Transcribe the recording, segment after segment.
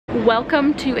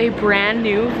Welcome to a brand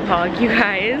new vlog, you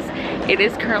guys. It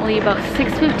is currently about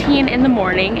 6:15 in the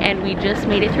morning and we just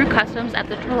made it through customs at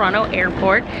the Toronto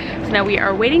airport. So now we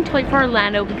are waiting to wait for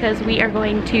Orlando because we are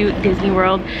going to Disney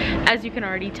World. As you can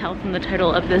already tell from the title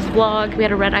of this vlog, we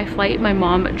had a red-eye flight. My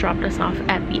mom dropped us off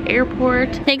at the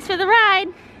airport. Thanks for the ride.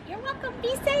 You're welcome,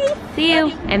 be safe. See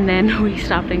you. And then we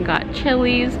stopped and got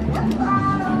Chili's.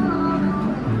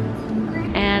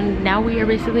 And now we are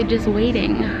basically just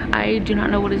waiting. I do not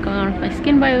know what is going on with my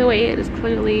skin, by the way. It is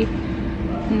clearly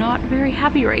not very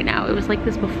happy right now. It was like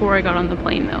this before I got on the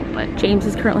plane though, but James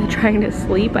is currently trying to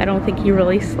sleep. I don't think he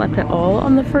really slept at all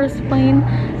on the first plane,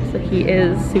 so he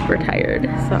is super tired.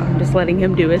 So I'm just letting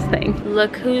him do his thing.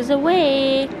 Look who's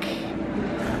awake.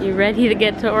 You ready to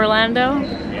get to Orlando?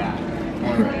 Yeah,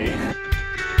 I'm ready.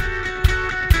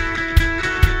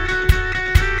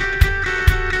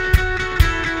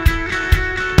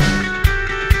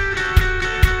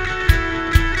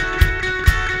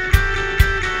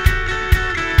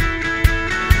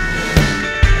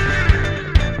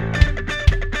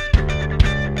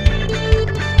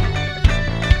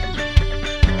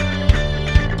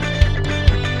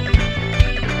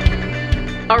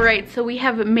 Alright, so we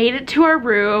have made it to our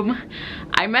room.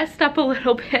 I messed up a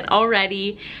little bit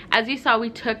already. As you saw, we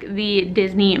took the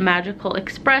Disney Magical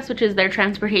Express, which is their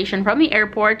transportation from the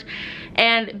airport.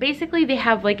 And basically they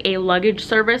have like a luggage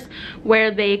service where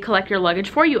they collect your luggage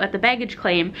for you at the baggage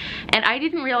claim. And I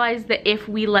didn't realize that if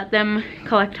we let them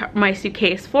collect my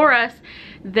suitcase for us,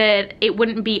 that it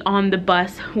wouldn't be on the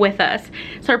bus with us.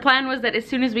 So our plan was that as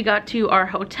soon as we got to our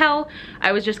hotel,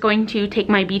 I was just going to take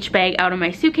my beach bag out of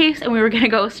my suitcase and we were gonna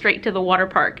go straight to the water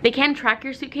park. They can track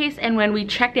your suitcase, and when we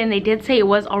checked in, they did say it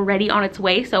was already on its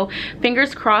way. So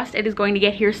fingers crossed it is going to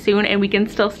get here soon and we can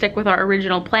still stick with our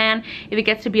original plan. If it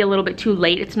gets to be a little bit too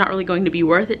late, it's not really going to be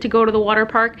worth it to go to the water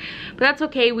park, but that's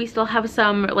okay. We still have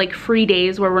some like free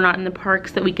days where we're not in the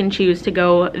parks that we can choose to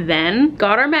go then.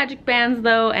 Got our magic bands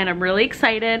though, and I'm really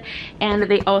excited. And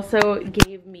they also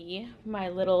gave me my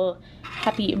little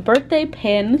happy birthday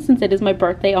pin since it is my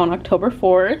birthday on October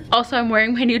 4th. Also, I'm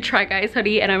wearing my new Try Guys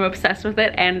hoodie and I'm obsessed with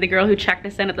it, and the girl who checked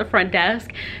us in at the front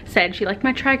desk said she liked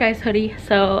my Try Guys hoodie,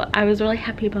 so I was really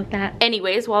happy about that.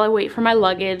 Anyways, while I wait for my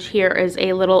luggage, here is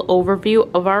a little overview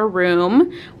of our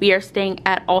room. We are staying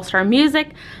at All Star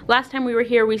Music. Last time we were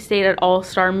here, we stayed at All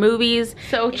Star Movies.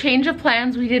 So change of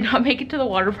plans, we did not make it to the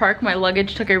water park. My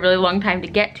luggage took a really long time to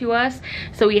get to us,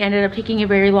 so we ended up taking a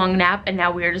very long nap, and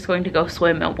now we are just going to go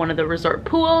swim at one of the resort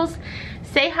pools.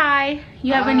 Say hi.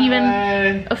 You haven't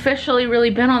even officially really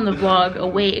been on the vlog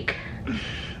awake.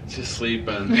 Just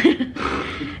sleeping.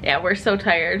 Yeah, we're so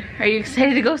tired. Are you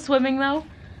excited to go swimming though?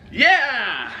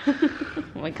 Yeah!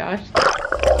 Oh my gosh.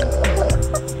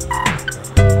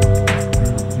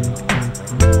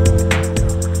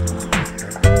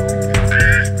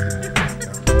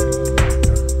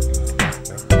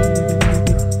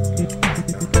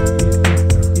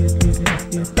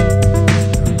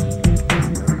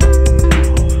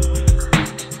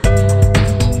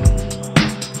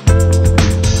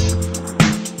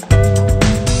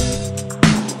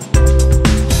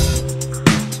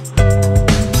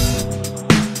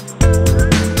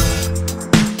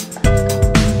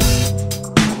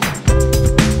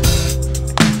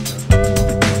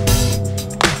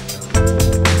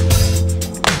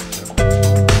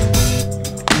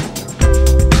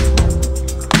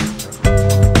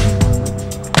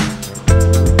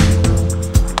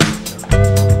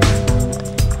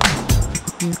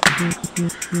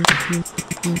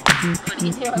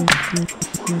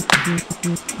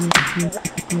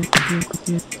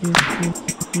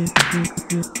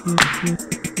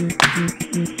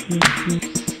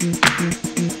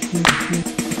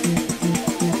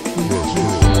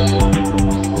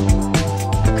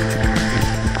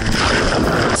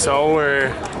 So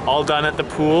we're all done at the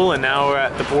pool and now we're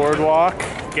at the boardwalk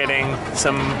getting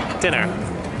some dinner.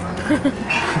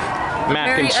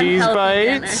 Mac and cheese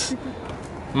bites.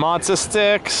 Matzo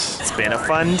sticks. It's been a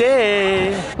fun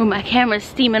day. Oh, my camera's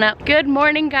steaming up. Good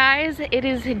morning, guys. It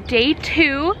is day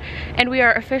 2 and we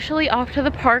are officially off to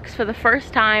the parks for the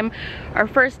first time. Our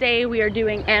first day we are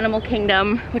doing Animal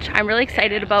Kingdom, which I'm really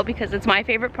excited about because it's my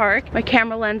favorite park. My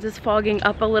camera lens is fogging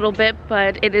up a little bit,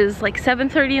 but it is like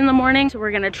 7:30 in the morning, so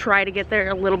we're gonna try to get there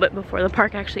a little bit before the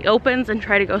park actually opens and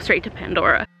try to go straight to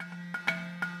Pandora.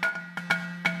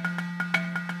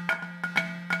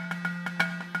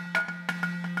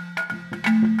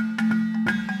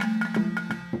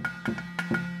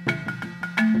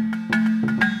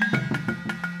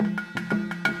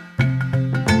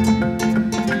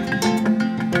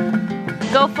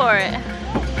 Go for it.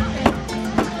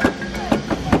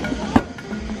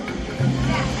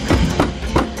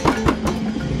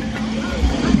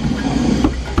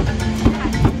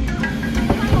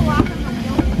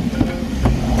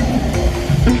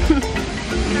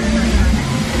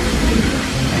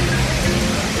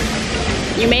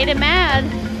 made it mad.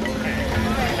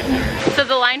 So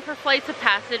the line for flights of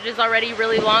passage is already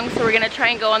really long, so we're gonna try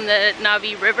and go on the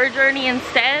Navi River journey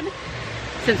instead,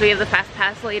 since we have the fast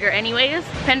pass later anyways.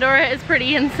 Pandora is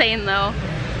pretty insane though.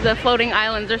 The floating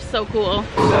islands are so cool.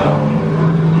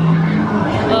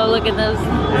 Oh, look at those.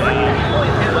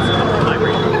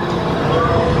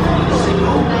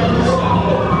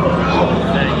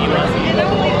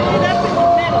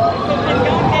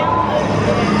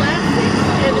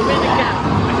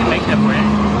 I can make that for you.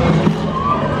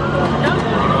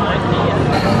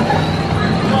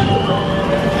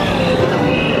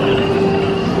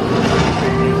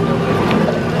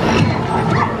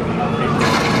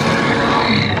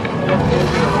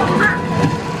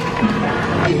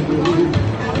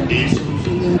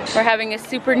 We're having a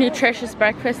super nutritious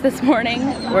breakfast this morning.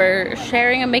 We're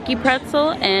sharing a Mickey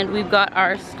pretzel and we've got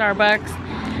our Starbucks.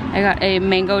 I got a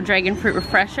mango dragon fruit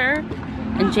refresher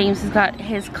and James has got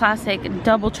his classic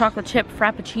double chocolate chip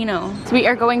frappuccino. So we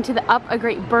are going to the Up a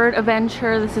Great Bird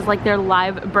adventure. This is like their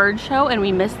live bird show and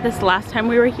we missed this last time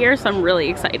we were here, so I'm really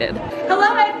excited.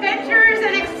 Hello adventurers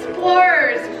and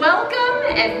explorers,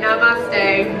 welcome and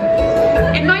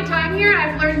namaste. In my time here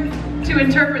I've learned to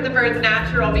interpret the bird's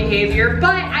natural behavior,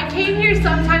 but I came here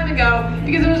some time ago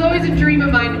because it was always a dream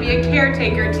of mine to be a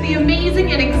caretaker to the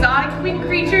amazing and exotic winged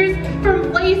creatures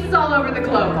from places all over the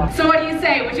globe. So what do you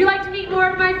say? Would you like to meet more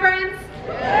of my friends?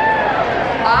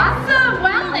 Awesome!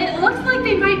 Well, it looks like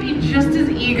they might be just as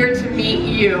eager to meet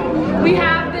you. We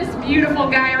have this beautiful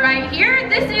guy right here.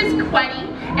 This is Quetty,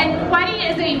 and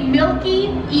Quetty is a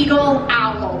milky eagle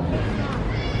owl.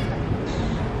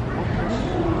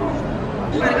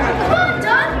 Come on,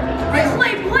 Doug! This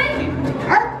way, boy!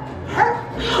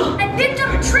 I picked up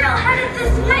a trail headed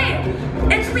this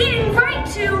way. It's leading right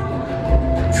to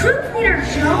Troop Leader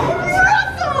Jones?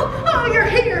 Russell! Oh, you're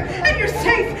here, and you're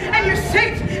safe, and you're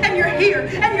safe, and you're here,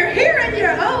 and you're here, and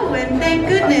you're... Oh, and thank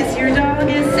goodness your dog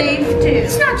is safe, too.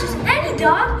 It's not just any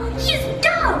dog. He's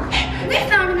Doug. We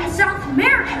found him in South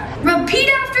America. Repeat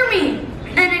after me.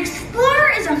 An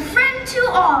explorer is a friend to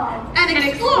all. An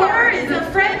explorer is a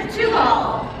friend to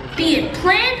all. Be it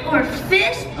plant or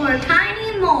fish or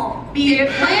tiny mole. Be it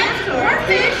plant or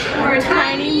fish or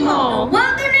tiny mole. The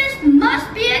wilderness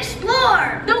must be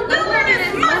explored. The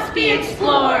wilderness must be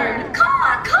explored.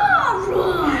 Caw, caw,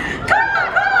 roar. Caw,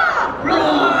 caw,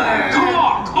 roar.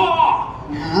 Caw, caw,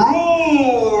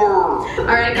 roar. All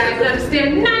right, guys, now to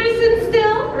stand nice and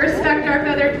still, respect our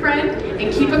feathered friend,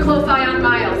 and keep a close eye on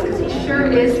Miles, because he sure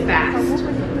is fast.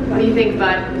 What do you think,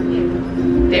 bud?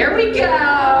 There we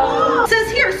go. It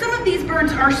says here, some of these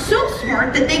birds are so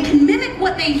smart that they can mimic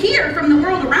what they hear from the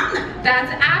world around them.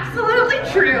 That's absolutely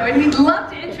true, and we'd love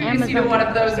to introduce you to one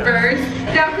of those birds.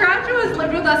 Now, Groucho has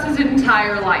lived with us his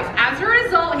entire life. As a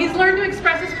result, he's learned to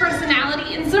express his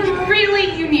personality in some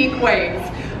really unique ways.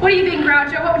 What do you think,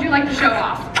 Groucho? What would you like to show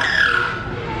off?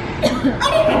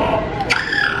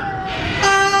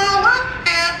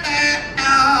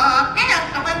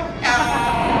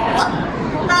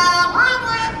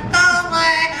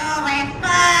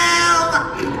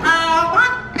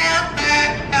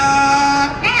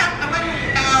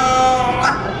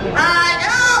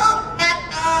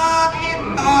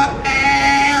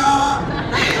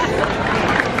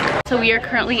 So we are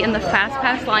currently in the fast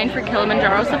pass line for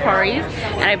Kilimanjaro safaris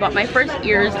and I bought my first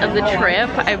ears of the trip.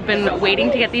 I've been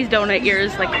waiting to get these donut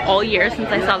ears like all year since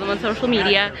I saw them on social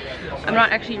media. I'm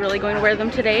not actually really going to wear them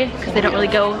today because they don't really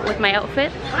go with my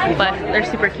outfit, but they're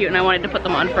super cute and I wanted to put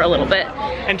them on for a little bit.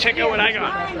 And check out what I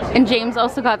got. And James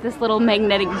also got this little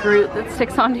magnetic Groot that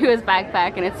sticks onto his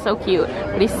backpack and it's so cute,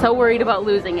 but he's so worried about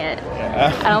losing it.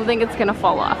 I don't think it's gonna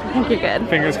fall off. I think you're good.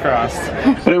 Fingers crossed.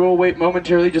 But I will wait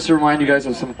momentarily just to remind you guys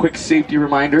of some quick safety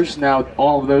reminders. Now,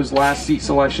 all of those last seat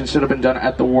selections should have been done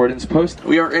at the Warden's Post.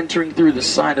 We are entering through the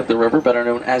side of the river, better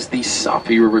known as the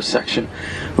Safi River section,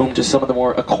 home to some of the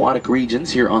more aquatic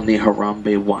regions here on the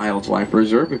Harambe Wildlife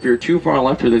Reserve. If you're too far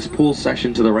left of this pool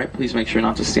section to the right, please make sure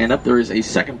not to stand up. There is a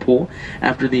second pool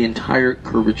after the entire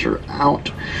curvature out.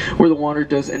 Where the water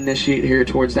does initiate here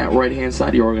towards that right-hand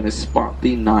side, you're going to spot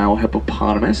the Nile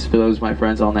hippopotamus. For those of my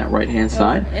friends on that right-hand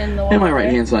side, and my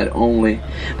right-hand side only,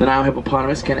 the Nile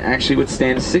hippopotamus can actually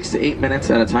withstand 6 to 8 minutes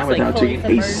at a time without taking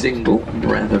a single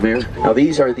breath of air. Now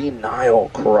these are the Nile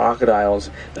crocodiles.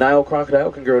 The Nile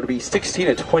crocodile can grow to be 16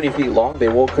 to 20 feet long. They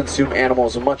will consume consume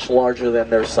animals much larger than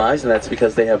their size, and that's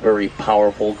because they have very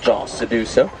powerful jaws to do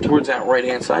so. Towards that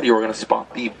right-hand side, you are going to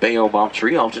spot the baobab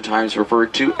tree, oftentimes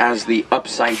referred to as the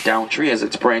upside-down tree, as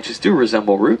its branches do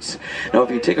resemble roots. Now, if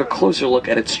you take a closer look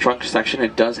at its trunk section,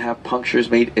 it does have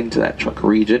punctures made into that trunk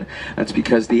region. That's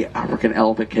because the African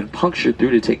elephant can puncture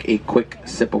through to take a quick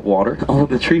sip of water. Although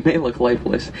the tree may look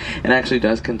lifeless, it actually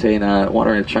does contain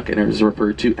water in its trunk, and it is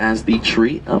referred to as the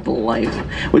Tree of Life,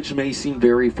 which may seem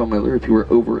very familiar if you were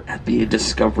over at the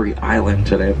Discovery Island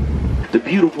today. The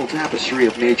beautiful tapestry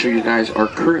of nature you guys are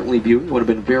currently viewing would have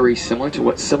been very similar to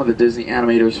what some of the Disney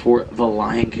animators for The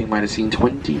Lion King might have seen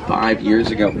 25 years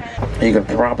ago. And you could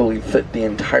probably fit the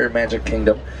entire Magic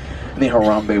Kingdom in the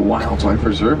Harambe Wildlife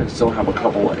Reserve and still have a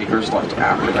couple of acres left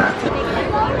after that.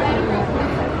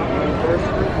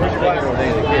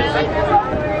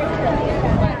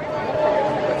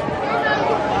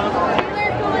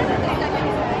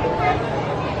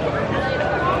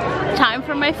 Time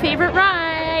for my favorite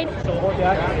ride.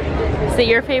 Is it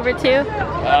your favorite too?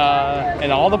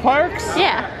 In all the parks?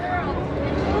 Yeah.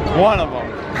 One of them.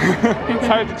 It's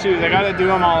hard to choose. I gotta do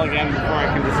them all again before I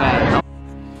can decide.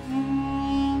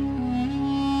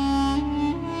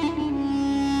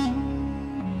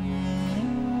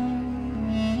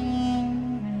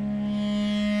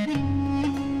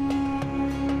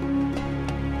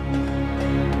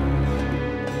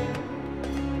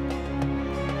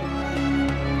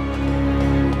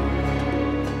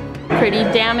 Pretty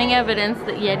damning evidence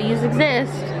that Yetis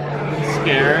exist.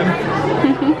 Scared.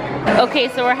 Okay,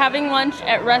 so we're having lunch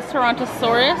at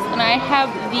Restaurantosaurus, and I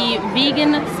have the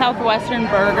vegan Southwestern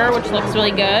burger, which looks really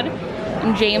good.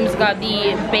 And James got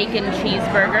the bacon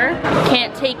cheeseburger.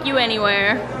 Can't take you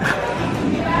anywhere.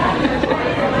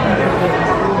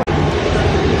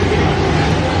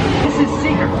 This is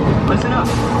secret. Listen up.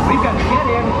 We've got to get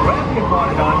in, grab your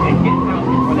water on, and get out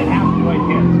before the asteroid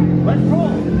hits. Let's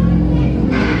roll.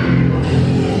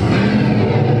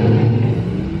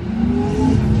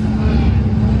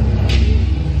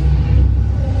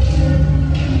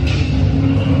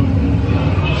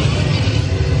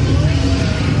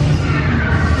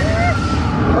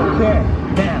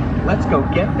 Let's go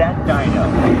get that dino.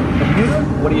 Computer,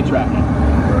 what are you tracking?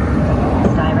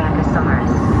 SariReanna.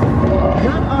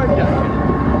 Not our dino.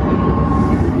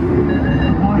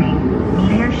 Warning,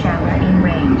 meteor shower in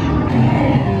range.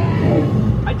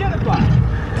 Identify.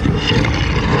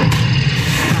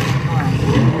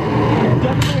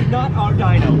 Definitely not our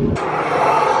dino.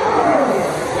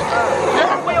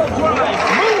 Four-wheel drive,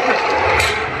 move it!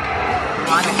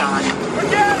 Water gone.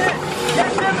 Forget it!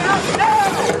 Get them out now!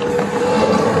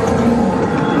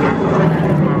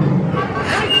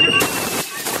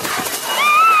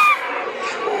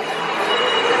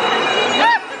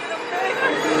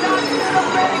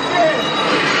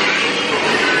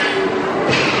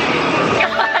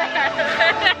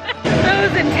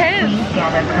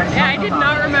 Yeah, I did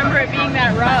not remember it being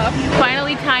that rough.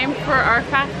 Finally time for our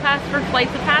fast pass for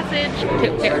Flights of Passage.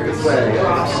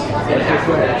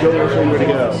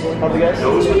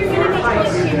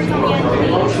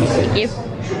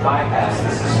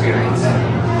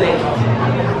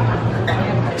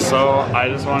 So I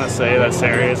just want to say that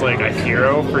Sari is like a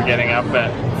hero for getting up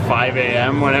at 5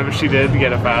 a.m. whenever she did to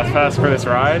get a fast pass for this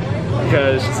ride,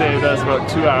 because she saved us about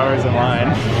 2 hours in line.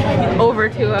 Over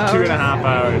 2 hours. 2.5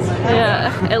 hours.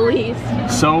 Yeah, at least.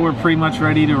 So we're pretty much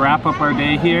ready to wrap up our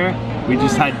day here. We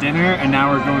just had dinner and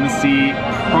now we're going to see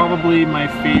probably my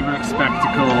favorite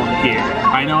spectacle here.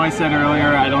 I know I said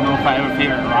earlier I don't know if I have a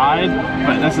favorite ride,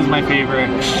 but this is my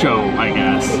favorite show, I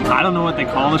guess. I don't know what they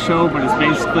call the show, but it's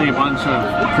basically a bunch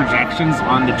of projections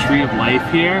on the Tree of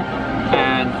Life here.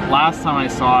 And last time I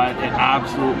saw it, it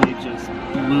absolutely just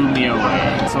blew me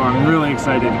away. So I'm really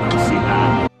excited to go see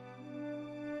that.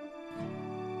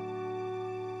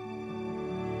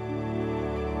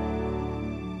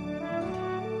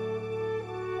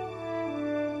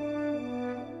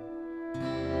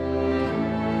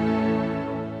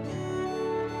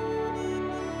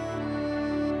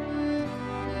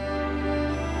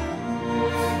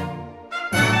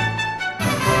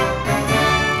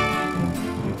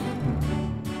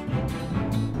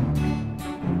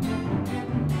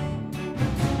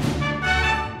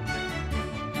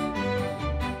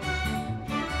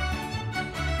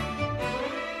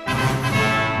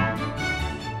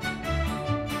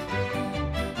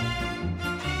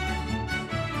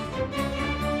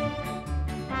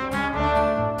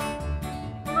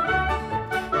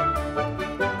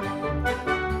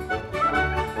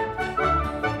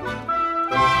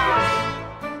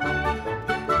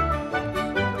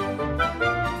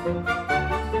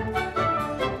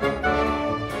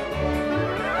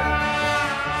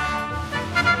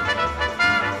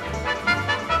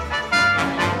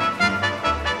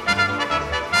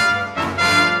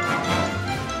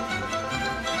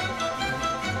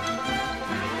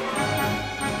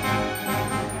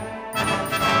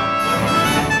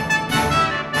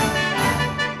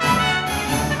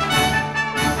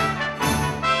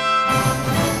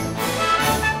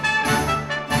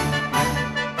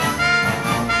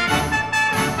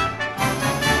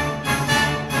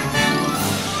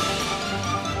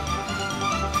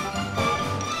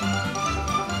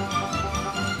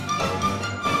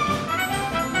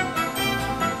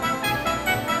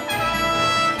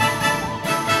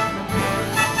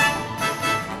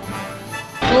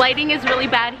 lighting is really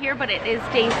bad here, but it is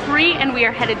day 3 and we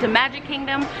are headed to Magic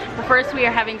Kingdom. But first we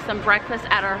are having some breakfast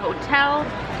at our hotel,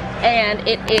 and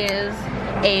it is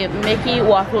a Mickey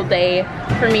waffle day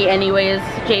for me anyways.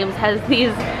 James has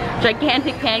these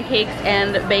gigantic pancakes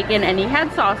and bacon, and he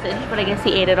had sausage, but I guess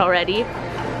he ate it already.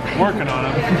 Working on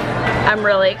them. I'm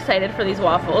really excited for these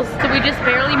waffles. So we just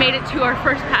barely made it to our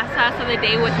first pass of the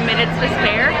day with minutes to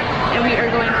spare, and we are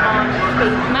going on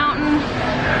Space Mountain.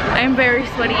 I'm very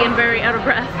sweaty and very out of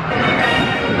breath.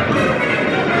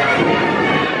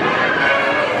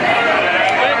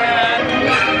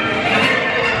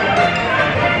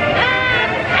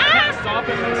 Stop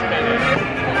it and spin it.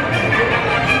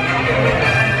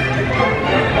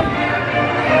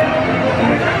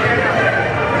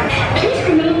 Please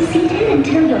remain seated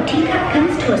until your teacup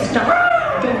comes to a stop,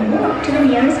 then walk to the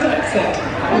nearest exit.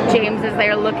 James is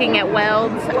there looking at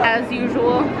welds as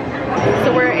usual.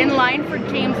 So we're in line for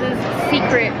James's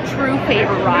secret true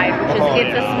favorite ride, which is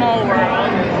It's a Small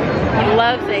World. He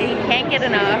loves it, he can't get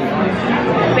enough.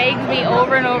 Begs me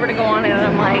over and over to go on it, and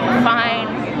I'm like, fine,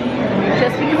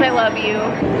 just because I love you.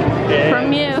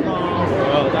 From you. It's a small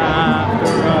world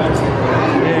after us.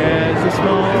 It's a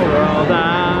small world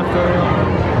after all.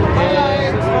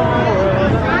 It's a small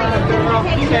world after all.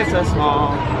 It's a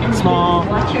small, small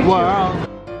world.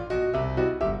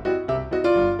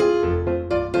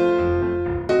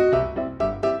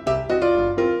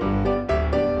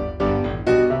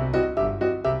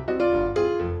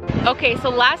 Okay, so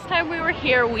last time we were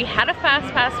here, we had a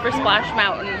fast pass for Splash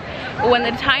Mountain. But when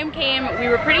the time came, we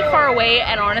were pretty far away,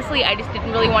 and honestly, I just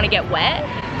didn't really want to get wet.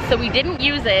 So we didn't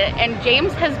use it, and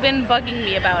James has been bugging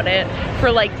me about it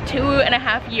for like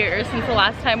 2.5 years since the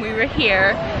last time we were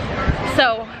here.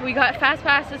 So we got fast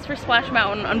passes for Splash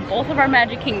Mountain on both of our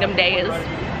Magic Kingdom days.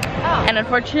 And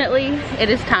unfortunately, it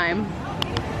is time.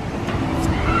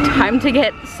 Time to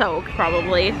get soaked,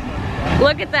 probably.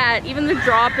 Look at that, even the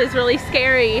drop is really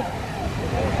scary.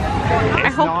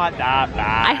 It's not that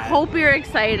bad. I hope you're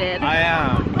excited. I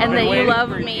am. And that you love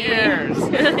me. Years.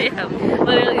 Yeah,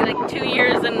 literally like 2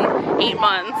 years and 8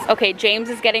 months. Okay, James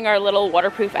is getting our little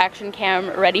waterproof action cam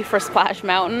ready for Splash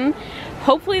Mountain.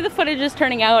 Hopefully the footage is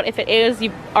turning out. If it is,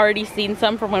 you've already seen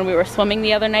some from when we were swimming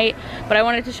the other night. But I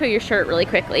wanted to show your shirt really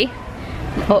quickly.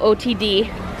 OOTD.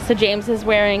 So James is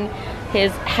wearing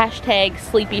his hashtag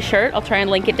sleepy shirt. I'll try and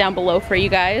link it down below for you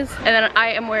guys. And then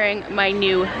I am wearing my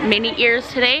new Minnie ears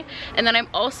today. And then I'm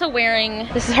also wearing,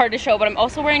 this is hard to show, but I'm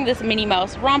also wearing this Minnie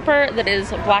Mouse romper that is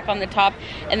black on the top,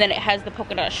 and then it has the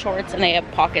polka dot shorts and they have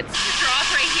pockets. The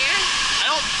drop right here? I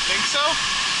don't think so.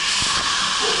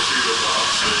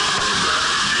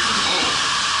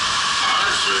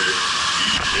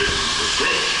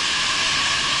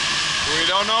 We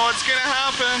don't know what's gonna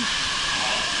happen.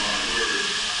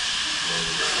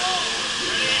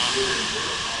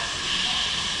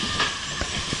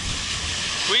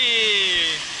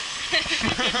 Whee!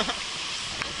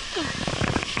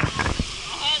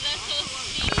 Oh, that's so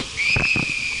steep.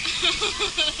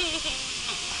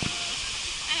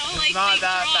 I don't like Not big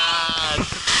that drops. bad.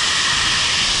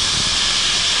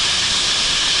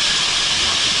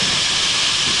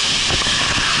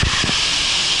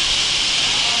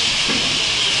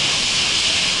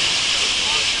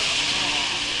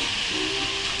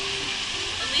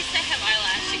 At least I have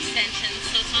eyelash extensions,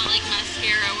 so it's not like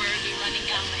mascara where it would be running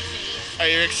down my face. Are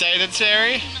you excited,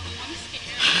 Sari? No, I'm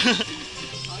scared.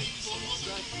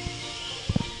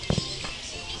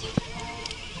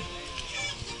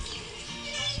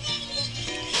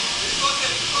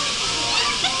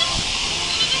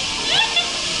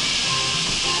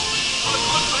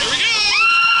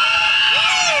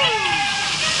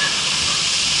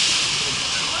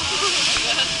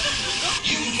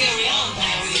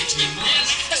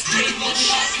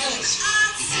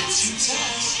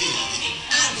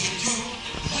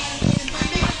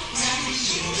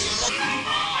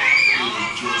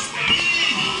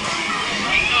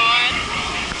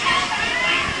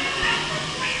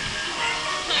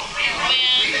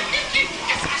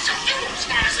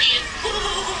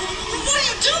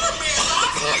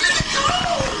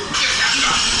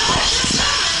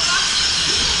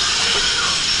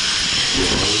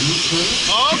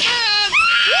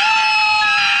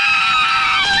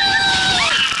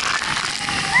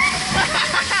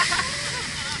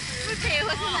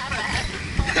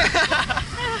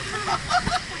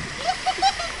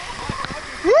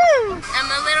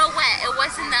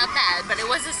 good, but it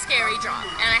was a scary drop,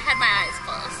 and I had my eyes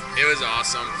closed. It was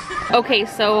awesome. Okay,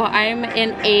 so I'm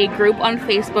in a group on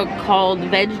Facebook called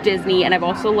Veg Disney, and I've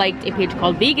also liked a page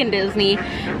called Vegan Disney,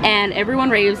 and everyone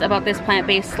raves about this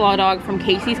plant-based slaw dog from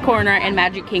Casey's Corner and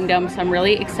Magic Kingdom, so I'm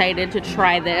really excited to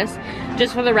try this.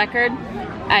 Just for the record,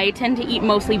 I tend to eat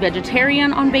mostly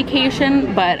vegetarian on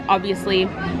vacation, but obviously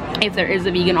if there is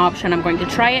a vegan option, I'm going to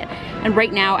try it. And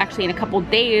right now, actually in a couple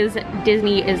days,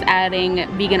 Disney is adding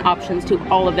vegan options to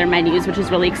all of their menus, which is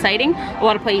really exciting. A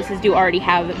lot of places do already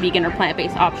have vegan or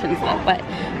plant-based options though, but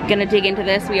I'm gonna dig into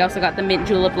this. We also got the mint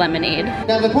julep lemonade.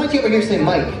 Now if I point you over here, say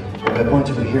Mike. If I point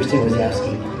over here, say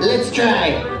Wazowski. Let's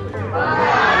try.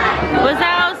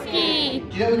 Wazowski!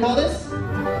 Do you know what we call this?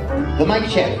 The mic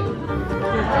check.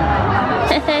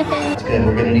 That's good.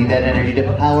 We're gonna need that energy to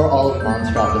power all of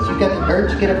Monstropolis. You've got the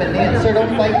urge to get up and dance, sir.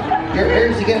 Don't fight your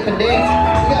urge to get up and dance.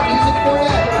 We got music for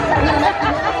that.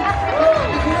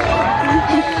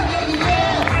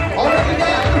 Already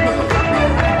done.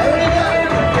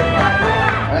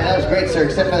 All right, that was great, sir.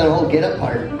 Except for the whole get up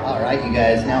part. All right, you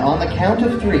guys. Now on the count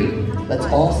of 3, let's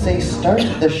all say "Start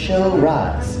the show,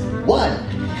 Roz." 1,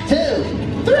 2,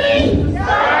 3.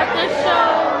 Start the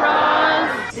show,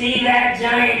 Roz. See that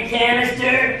giant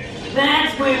canister?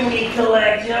 That's where we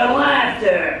collect your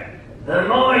laughter. The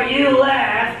more you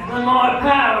laugh, the more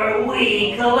power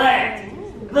we collect.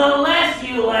 The less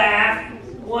you laugh,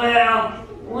 well,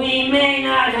 we may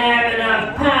not have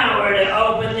enough power to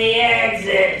open the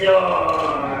exit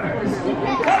doors.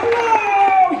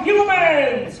 Hello,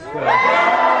 humans!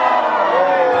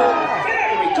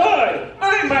 Very good.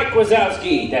 I'm Mike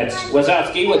Wazowski. That's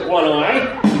Wazowski with one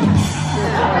eye.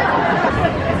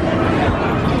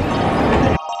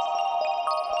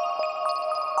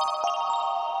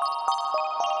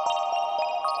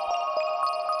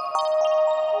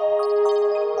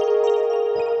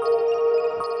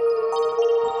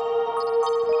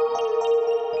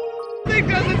 Thing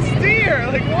doesn't steer.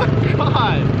 Like, what?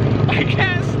 God, I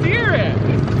can't steer it.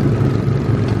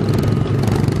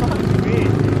 Fuck me.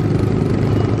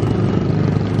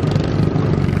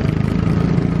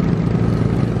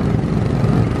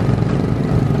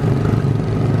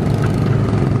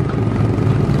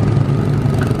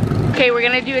 Okay, we're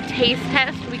gonna do a taste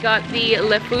test. We got the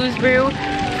Le Fou's Brew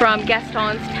from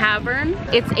Gaston's Tavern.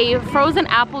 It's a frozen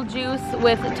apple juice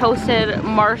with toasted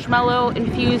marshmallow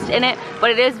infused in it,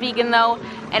 but it is vegan though,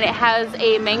 and it has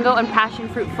a mango and passion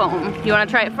fruit foam. You wanna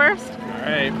try it first? All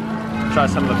right, try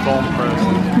some of the foam first.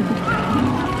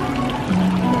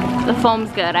 The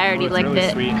foam's good, I already liked really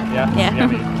it. Sweet, yeah, yeah.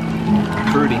 Yummy.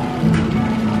 Fruity.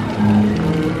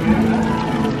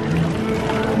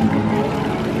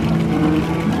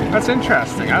 That's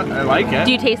interesting. I like it.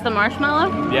 Do you taste the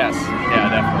marshmallow? Yes. Yeah,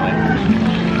 definitely.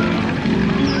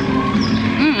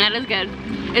 That is good.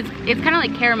 It's kind of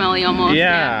like caramelly almost.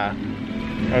 Yeah.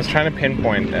 I was trying to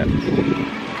pinpoint it.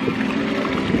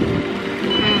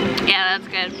 Yeah, that's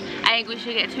good. I think we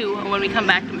should get 2 when we come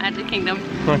back to Magic Kingdom.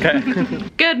 Okay.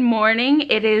 Good morning.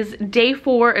 It is day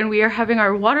 4 and we are having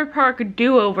our water park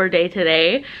do-over day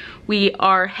today. We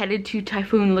are headed to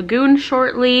Typhoon Lagoon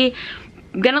shortly.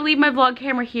 I'm gonna leave my vlog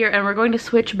camera here and we're going to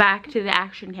switch back to the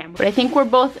action camera. But I think we're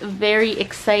both very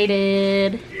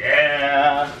excited.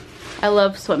 Yeah. I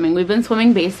love swimming. We've been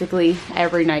swimming basically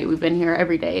every night. We've been here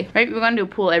every day. Right? We're gonna do a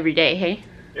pool every day, hey?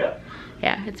 Yeah.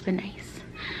 Yeah, it's been nice.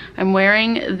 I'm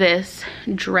wearing this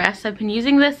dress. I've been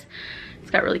using this. It's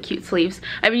got really cute sleeves.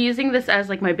 I've been using this as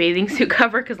like my bathing suit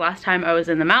cover because last time I was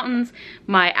in the mountains,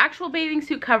 my actual bathing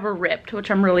suit cover ripped, which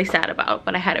I'm really sad about,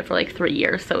 but I had it for like 3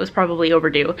 years, so it was probably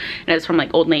overdue. And it's from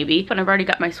like Old Navy. But I've already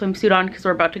got my swimsuit on because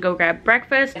we're about to go grab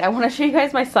breakfast. I want to show you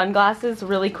guys my sunglasses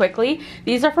really quickly.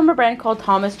 These are from a brand called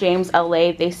Thomas James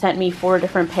LA. They sent me 4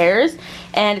 different pairs.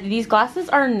 And these glasses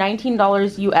are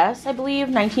 $19 US, I believe,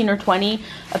 19 or 20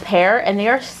 a pair. And they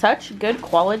are such good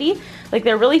quality. Like,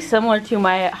 they're really similar to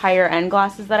my higher end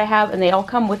glasses that I have, and they all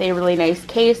come with a really nice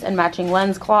case and matching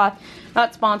lens cloth.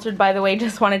 Not sponsored, by the way,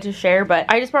 just wanted to share, but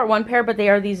I just bought 1 pair, but they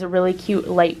are these really cute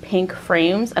light pink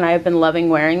frames, and I have been loving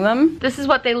wearing them. This is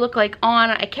what they look like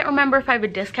on. I can't remember if I have a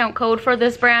discount code for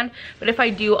this brand, but if I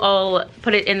do, I'll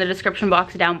put it in the description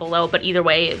box down below. But either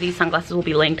way, these sunglasses will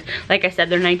be linked. Like I said,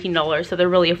 they're $19, so they're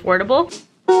really affordable.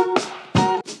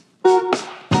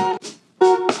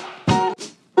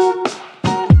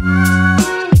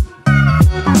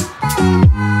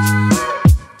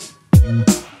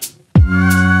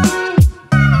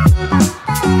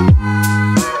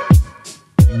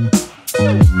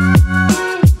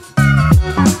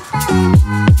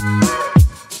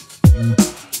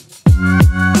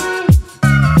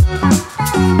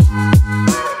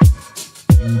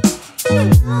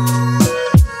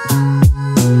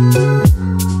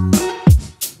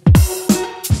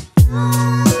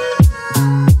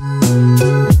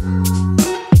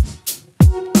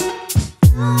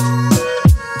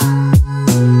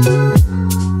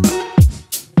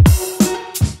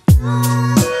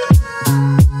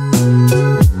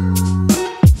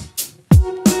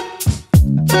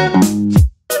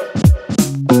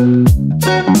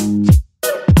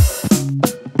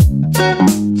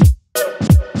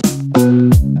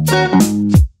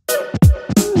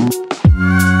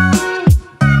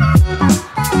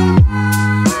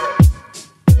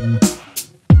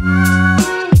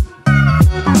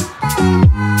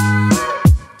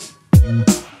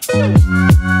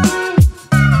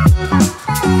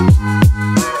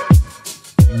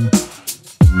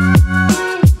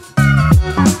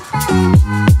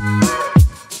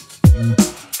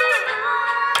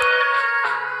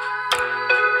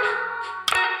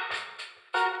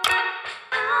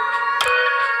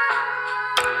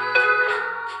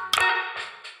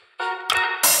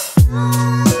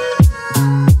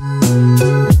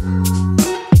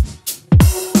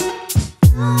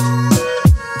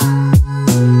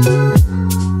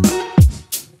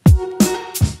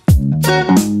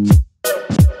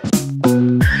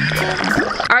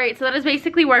 Alright, so that is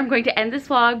basically where I'm going to end this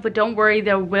vlog, but don't worry,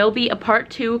 there will be a part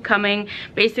 2 coming.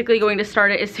 Basically going to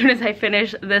start it as soon as I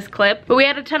finish this clip. But we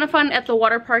had a ton of fun at the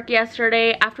water park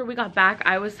yesterday. After we got back,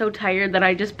 I was so tired that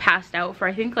I just passed out for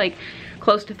I think like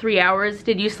close to 3 hours.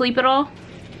 Did you sleep at all?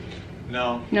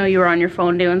 No. No, you were on your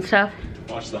phone doing stuff?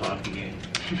 Watch the hockey game.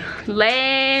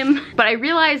 Lame. But I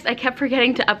realized I kept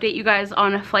forgetting to update you guys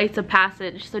on flights of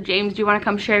passage. So James, do you want to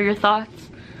come share your thoughts?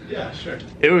 Yeah, sure.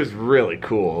 It was really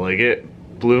cool. Like, it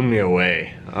blew me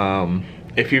away.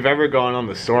 If you've ever gone on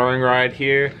the soaring ride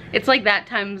here, it's like that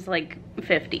times like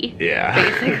 50. Yeah.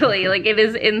 Basically, like it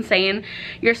is insane.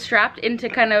 You're strapped into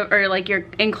kind of, or like you're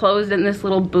enclosed in this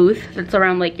little booth that's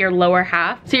around like your lower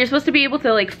half. So you're supposed to be able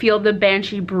to like feel the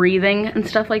banshee breathing and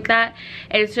stuff like that.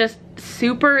 And it's just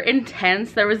super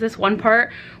intense. There was this one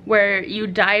part where you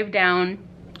dive down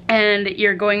and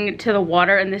you're going to the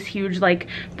water and this huge like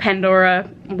Pandora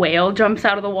whale jumps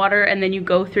out of the water, and then you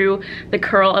go through the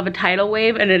curl of a tidal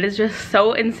wave, and it is just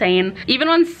so insane. Even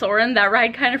on Soarin', that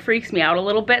ride kind of freaks me out a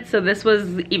little bit, so this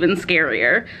was even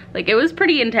scarier. Like, it was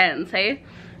pretty intense, hey?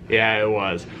 Yeah, it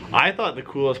was. I thought the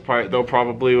coolest part though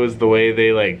probably was the way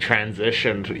they like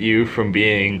transitioned you from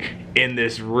being in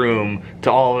this room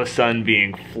to all of a sudden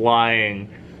being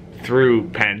flying through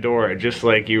Pandora, just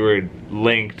like you were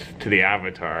linked to the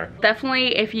Avatar.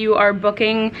 Definitely, if you are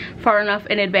booking far enough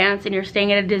in advance and you're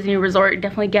staying at a Disney resort,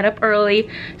 definitely get up early,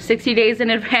 60 days in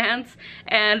advance,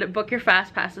 and book your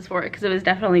fast passes for it, because it was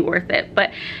definitely worth it. But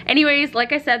anyways,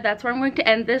 like I said, that's where I'm going to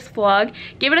end this vlog.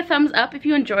 Give it a thumbs up if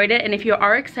you enjoyed it, and if you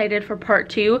are excited for part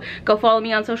 2, go follow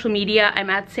me on social media. I'm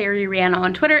at SariReanna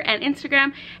on Twitter and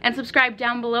Instagram, and subscribe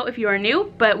down below if you are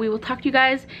new. But we will talk to you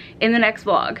guys in the next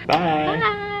vlog. Bye.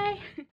 Bye.